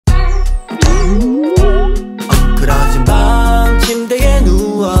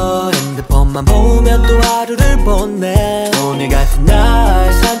좋네. 오늘 같은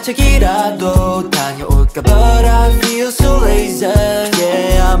날 산책이라도 다녀올까. But I feel so lazy.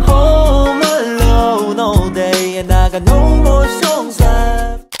 Yeah, I'm home alone all day and I got no more songs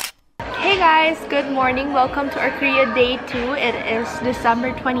left. Hey guys, good morning. Welcome to our Korea day 2. It is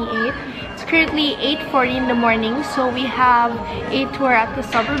December 28th. It's currently 8:40 in the morning, so we have a tour at the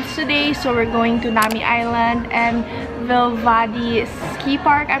suburbs today. So we're going to Nami Island and Vivaldi Ski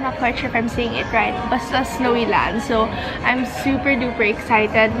Park. I'm not quite sure if I'm saying it right. Basta snowy land. So I'm super duper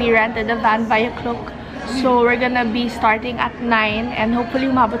excited. We rented a van by o'clock. So we're gonna be starting at 9 and hopefully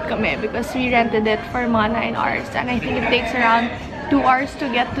umabot kami because we rented it for mga 9 hours and I think it takes around 2 hours to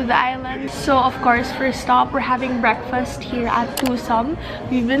get to the island. So of course, first stop, we're having breakfast here at Tusum.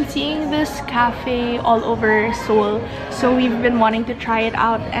 We've been seeing this cafe all over Seoul, so we've been wanting to try it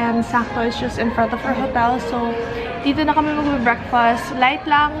out, and sakto is just in front of our hotel. So dito na kami mag-breakfast. Light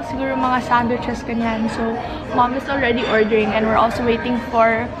lang, siguro mga sandwiches kanyan. So mom is already ordering and we're also waiting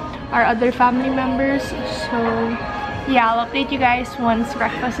for our other family members. So yeah, I'll update you guys once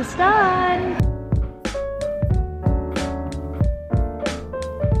breakfast is done.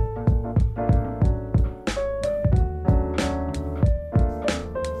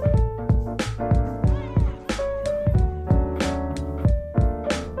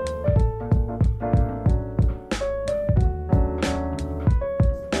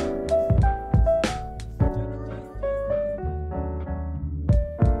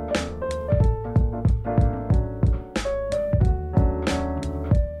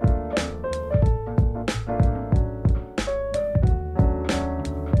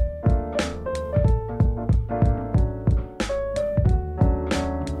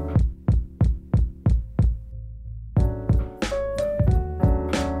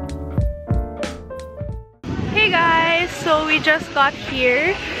 So we just got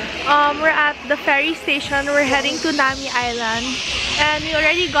here. We're at the ferry station. We're heading to Nami Island and we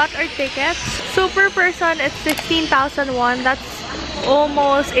already got our tickets. So per person it's 16,000 won. That's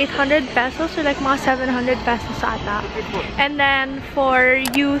almost 800 pesos, so like mga 700 pesos ata. And then for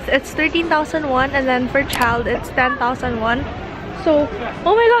youth it's 13,000 won, and then for child it's 10,000 won. So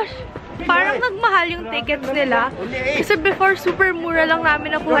oh my gosh, parang nagmahal yung tickets nila. Kasi before, super mura lang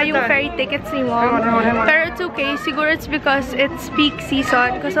namin nakuha yung ferry tickets ni mom. Pero it's okay. Siguro it's because it's peak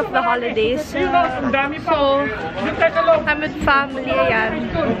season because of the holidays. So, I'm with family. Ayan.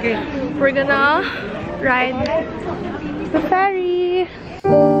 We're gonna ride the ferry.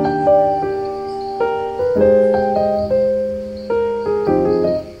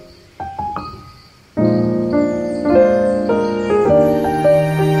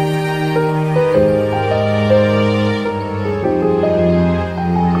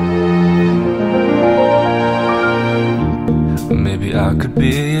 I could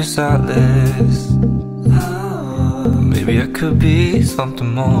be your solace. Maybe I could be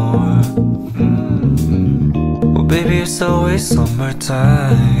something more. Well, baby, it's always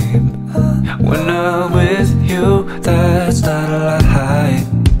summertime. When I'm with you, that's not a lie.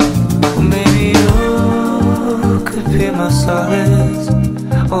 Well, maybe you could be my solace.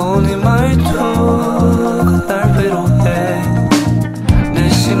 Only my two 날 위로해. 내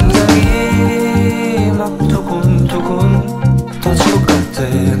심장이 막 두근두근 터질 것 같아.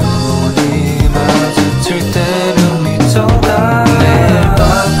 눈이 마주칠 때면 미쳐가. 매일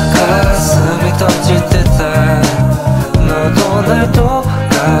밤 가슴이 터질 때다. 너도 날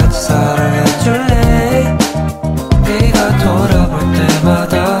똑같이 사랑해줄래. 네가 돌아볼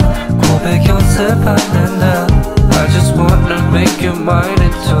때마다 고백 연습하는 나. I just wanna make you mine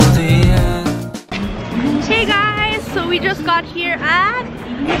until the end. Hey guys, so we just got here at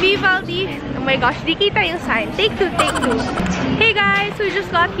Vivaldi. Oh my gosh, di kita yung sign. Take two, take two. Hey guys, we just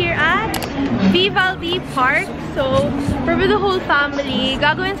got here at Vivaldi Park. So, we're with the whole family.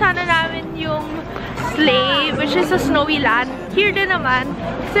 Gagawin sana namin yung sleigh, which is a snowy land. Here din naman,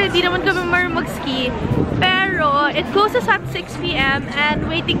 kasi di naman kami marunong mag-ski. Pero, it closes at 6 PM and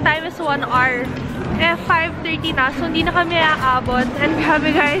waiting time is 1 hour. 5:30 na, so hindi na kami aabot. And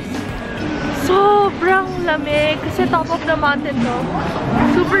grabe guys, sobrang lamig kasi top of the mountain to.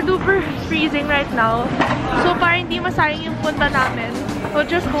 Super duper freezing right now. So para hindi masayang yung punta namin, we'll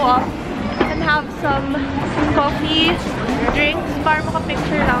just go up and have some coffee, drinks para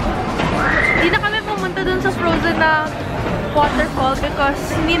makapicture lang. Hindi na kami pumunta dun sa frozen na waterfall because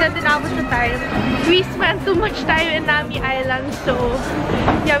hindi na dinabot sa time. We spent too much time in Nami Island, so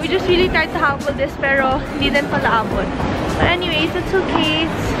yeah, we just really tried to handle this pero hindi din pala abot. But anyways, it's okay.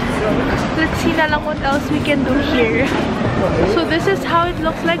 Let's see na lang what else we can do here. So this is how it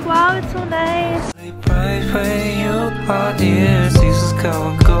looks like. Wow, it's so nice. right when you are near. Seasons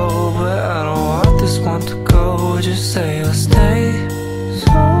come and go, but I don't want this one to go. Just say you'll stay,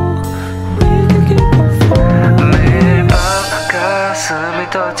 so we can keep on falling. 매일 밤 가슴이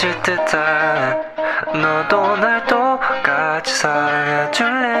터질 듯한 너도 날 똑같이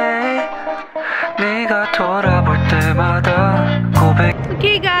사랑해줄래? 네가 돌아볼 때마다 고백.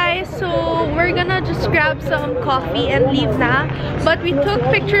 Okay guys, so we're gonna just grab some coffee and leave na. But we took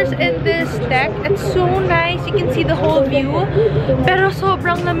pictures in this deck. It's so nice. You can see the whole view. Pero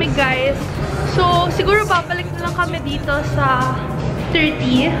sobrang lamig guys. So siguro babalik na lang kami dito sa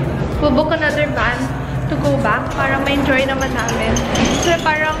 30. We'll book another van to go back para ma-enjoy naman namin. So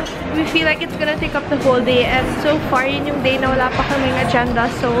parang we feel like it's gonna take up the whole day, and so far yun yung day na wala pa kaming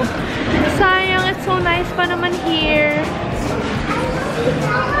agenda. So sayang, it's so nice pa naman here.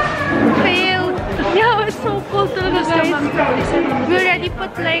 Failed. Yeah, it's so cool talaga guys. We already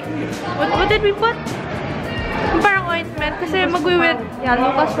put like, what did we put? Parang ointment kasi magwi-wind. Yeah,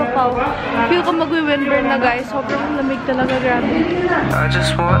 Lucas Papaw. Feel ko magwi-windburn na guys. Sobrang lamig talaga, grabe. I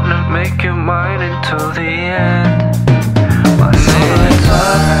just wanna make you mine until the end.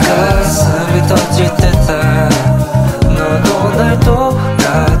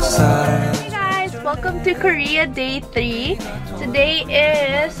 Hey guys, welcome to Korea Day 3. Today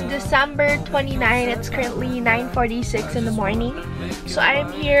is December 29. It's currently 9:46 in the morning. So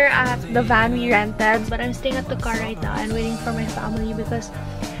I'm here at the van we rented, but I'm staying at the car right now and waiting for my family because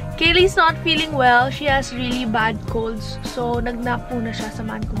Kaylee's not feeling well. She has really bad colds. So nagnap muna siya,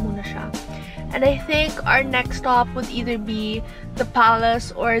 samahan ko muna siya. And I think our next stop would either be the palace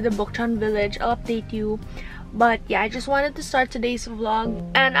or the Bukchon village. I'll update you. But yeah, I just wanted to start today's vlog.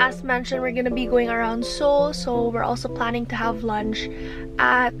 And as mentioned, we're gonna be going around Seoul. So we're also planning to have lunch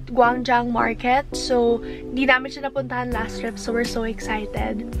at Gwangjang Market. So di namin siya napuntahan last trip, so we're so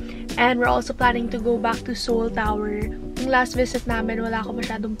excited. And we're also planning to go back to Seoul Tower. Yung last visit namin, wala ko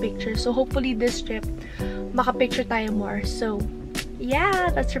masyadong pictures. So hopefully this trip, maka-picture tayo more. So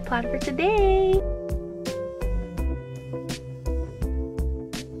yeah, that's your plan for today.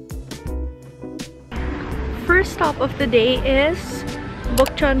 First stop of the day is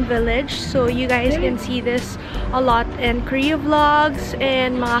Bukchon Village. So you guys can see this a lot in Korea vlogs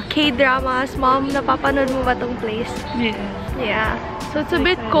and mga K-dramas. Mom, napapanood mo ba tong place? Yeah. Yeah. So it's a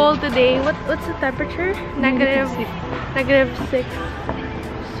bit cold today. What's the temperature? Negative 6.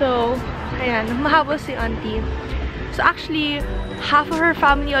 So, ayan, mahabol si auntie. So actually, half of her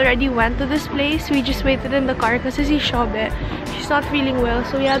family already went to this place. We just waited in the car kasi si Shobe, she's not feeling well,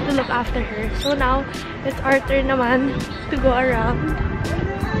 so we had to look after her. So now, it's our turn naman to go around.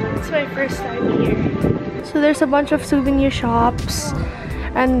 It's my first time here. So there's a bunch of souvenir shops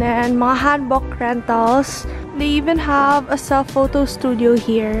and then mga hanbok rentals. They even have a self-photo studio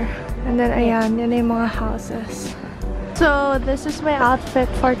here. And then ayan, yan yung mga houses. So this is my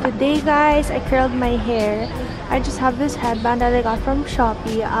outfit for today guys. I curled my hair. I just have this headband that I got from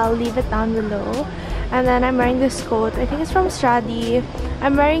Shopee. I'll leave it down below. And then I'm wearing this coat. I think it's from Stradi.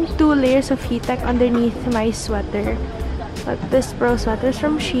 I'm wearing 2 layers of heat tech underneath my sweater. But this pro sweater is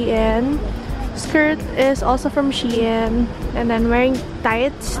from Shein. Skirt is also from Shein. And then wearing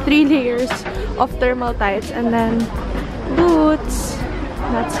tights. 3 layers of thermal tights. And then boots.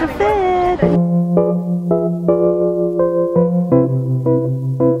 That's the fit.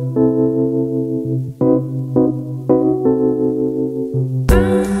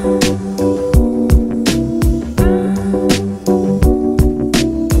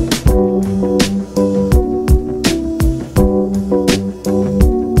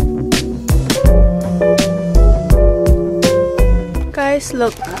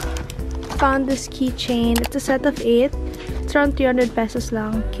 Look, found this keychain. It's a set of 8. It's around 300 pesos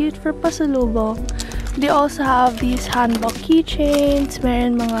lang. Cute for pasalubong. They also have these hanbok keychains.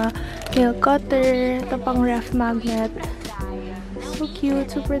 Meron mga nail cutter. Ito pang ref magnet. So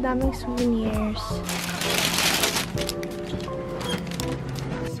cute. Super daming souvenirs.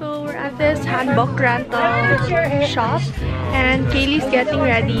 So we're at this hanbok rental shop. And Kaylee's getting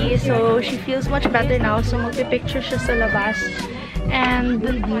ready. So she feels much better now. So magpipicture siya sa labas. And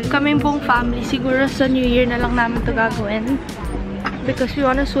kaming buong family, siguro sa New Year na lang namin ito gagawin. Because we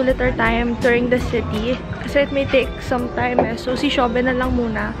wanna sulit our time touring the city. Kasi it may take some time eh. So si Shobe na lang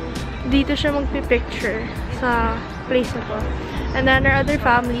muna. Dito siya magpipicture sa place na to. And then our other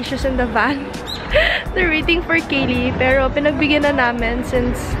family, she's in the van. They're waiting for Kaylee. Pero pinagbigyan na namin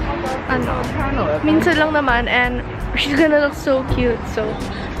since, minsan lang naman. And she's gonna look so cute. So,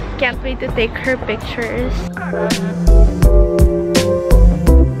 can't wait to take her pictures.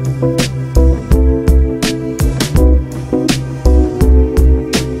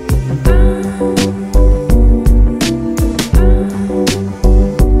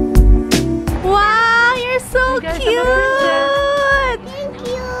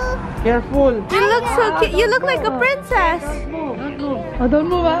 so cute. You look like a princess. Oh, don't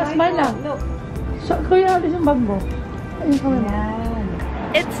move. Smile lang. So, kuya, alis yung bag mo.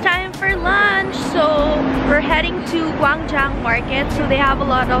 It's time for lunch. So we're heading to Gwangjang Market. So they have a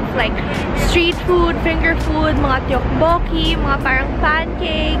lot of like street food, finger food, mga tteokbokki, mga parang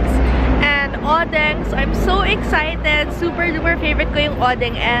pancakes, and odeng. So I'm so excited. Super duper favorite ko yung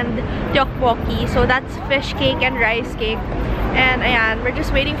odeng and tteokbokki. So that's fish cake and rice cake. And ayan, we're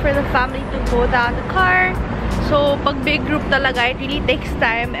just waiting for the family to go down the car. So pag big group talaga, it really takes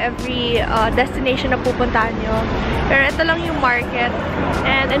time every destination na pupuntahan nyo. Pero ito lang yung market.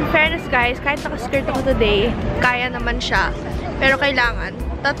 And in fairness guys, kahit naka-skirt ako today, kaya naman siya. Pero kailangan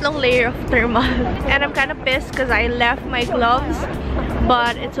 3 layer of thermal. And I'm kind of pissed because I left my gloves.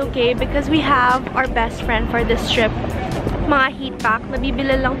 But it's okay because we have our best friend for this trip. Mga heat pack.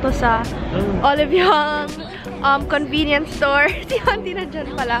 Nabibili lang to sa Olive Young convenience store. Si Auntie na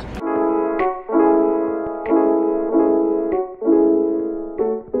dyan pala.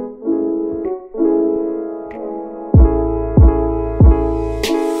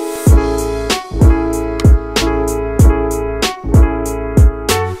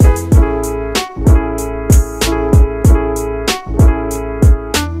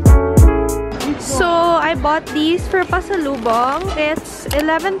 Bought these for pasalubong. It's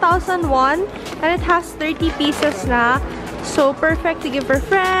 11,000 won and it has 30 pieces na. So perfect to give for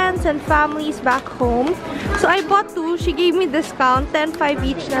friends and families back home. So I bought 2. She gave me discount. 10.5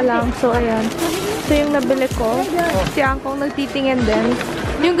 each na lang. So ayan. So yung nabili ko. Si Angkong nagtitingin din.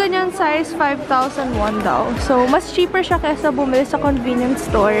 Yung ganyan size, 5,000 won daw. So mas cheaper siya kaysa bumili sa convenience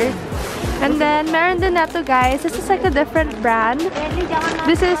store. And then, meron din na to guys. This is like a different brand.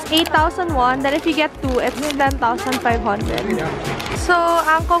 This is 8,000 won. Then if you get 2, it's 10,500. So,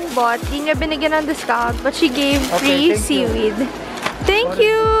 Angkong bought. Di niya binigyan ng discount. But she gave free seaweed. Thank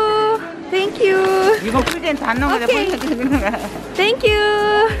you! Thank you! Okay. Thank you!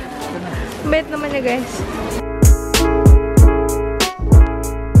 Bait naman niya guys.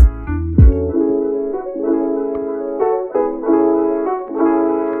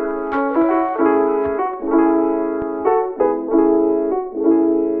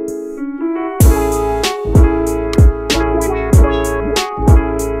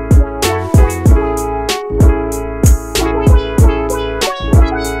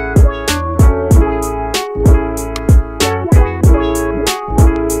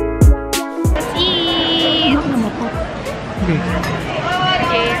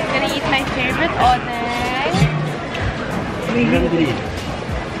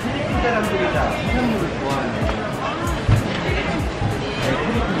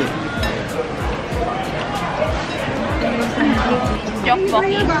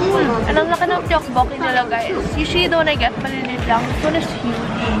 Tteokbokki. Anong laki ng tteokbokki nila guys. Usually doon I get maliliit lang. This one is huge.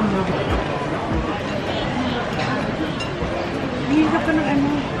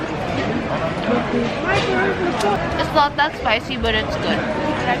 It's not that spicy but it's good.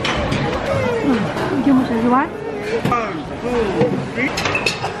 You want?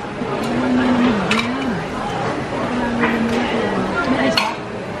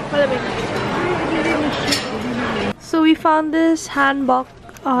 So we found this hanbok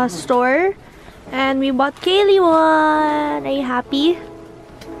store and we bought Kaylee one. Are you happy?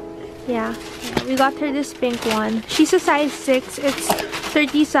 Yeah. We got her this pink one. She's a size 6. It's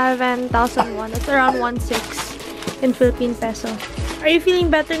 37,000 won. It's around 1.6 in Philippine peso. Are you feeling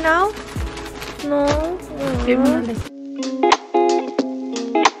better now? No?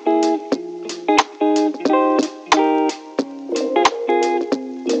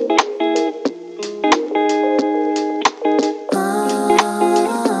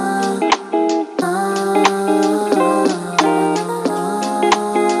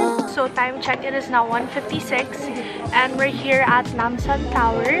 Time check, it is now 1:56 and we're here at Namsan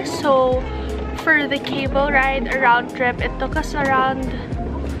Tower. So for the cable ride around trip, it took us around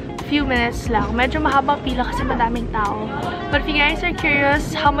a few minutes lang. Medyo mahabang pila kasi madaming tao. But if you guys are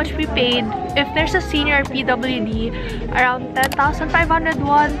curious how much we paid, if there's a senior PWD, around 10,500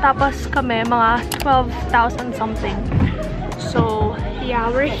 won, tapos kami mga 12,000 something. So yeah,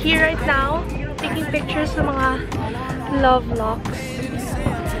 we're here right now taking pictures ng mga love locks.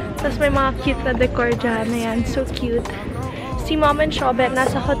 Tapos may mga cute na decor dyan. Ayan, so cute. Si Mom and Shobe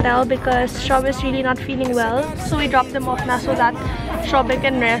nasa hotel because Shobe is really not feeling well. So we dropped them off na so that Shobe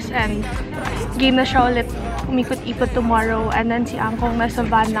can rest and game na siya ulit umikot-ikot tomorrow. And then si Angkong nasa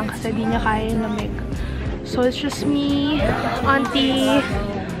van lang kasi di niya kaya yung lamig. So it's just me, Auntie,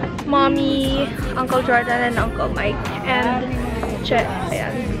 Mommy, Uncle Jordan, and Uncle Mike. And Che.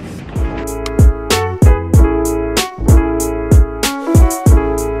 Ayan.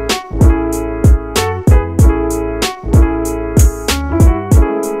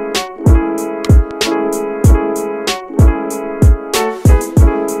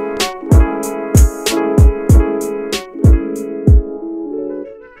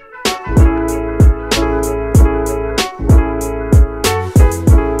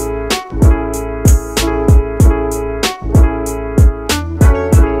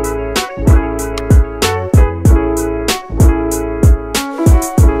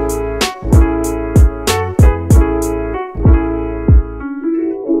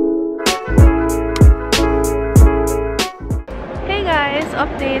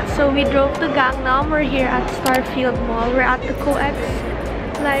 update. So we drove to Gwangjang. We're here at Starfield Mall. We're at the COEX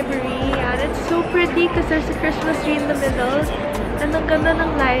Library. And it's so pretty because there's a Christmas tree in the middle. And ang ganda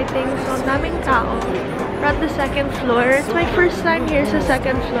ng lighting. So, daming tao. We're at the second floor. It's my first time here sa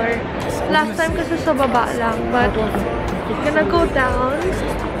second floor. Last time kasi sa baba lang. But, we're gonna go down.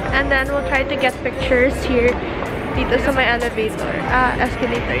 And then, we'll try to get pictures here. Dito sa may elevator.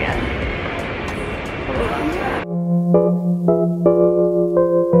 Escalator yan.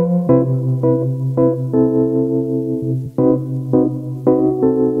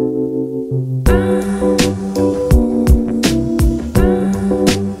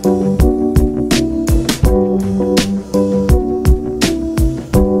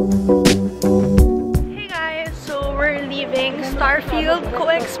 Starfield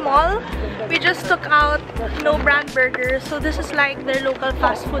COEX Mall. We just took out no brand burgers, so this is like their local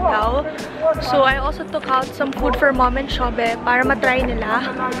fast food daw. So I also took out some food for mom and Shobe para matry nila.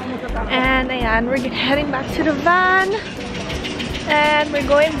 And ayan, we're heading back to the van. And we're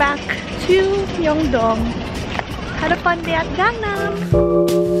going back to Myeongdong. Had a fun day at Gangnam.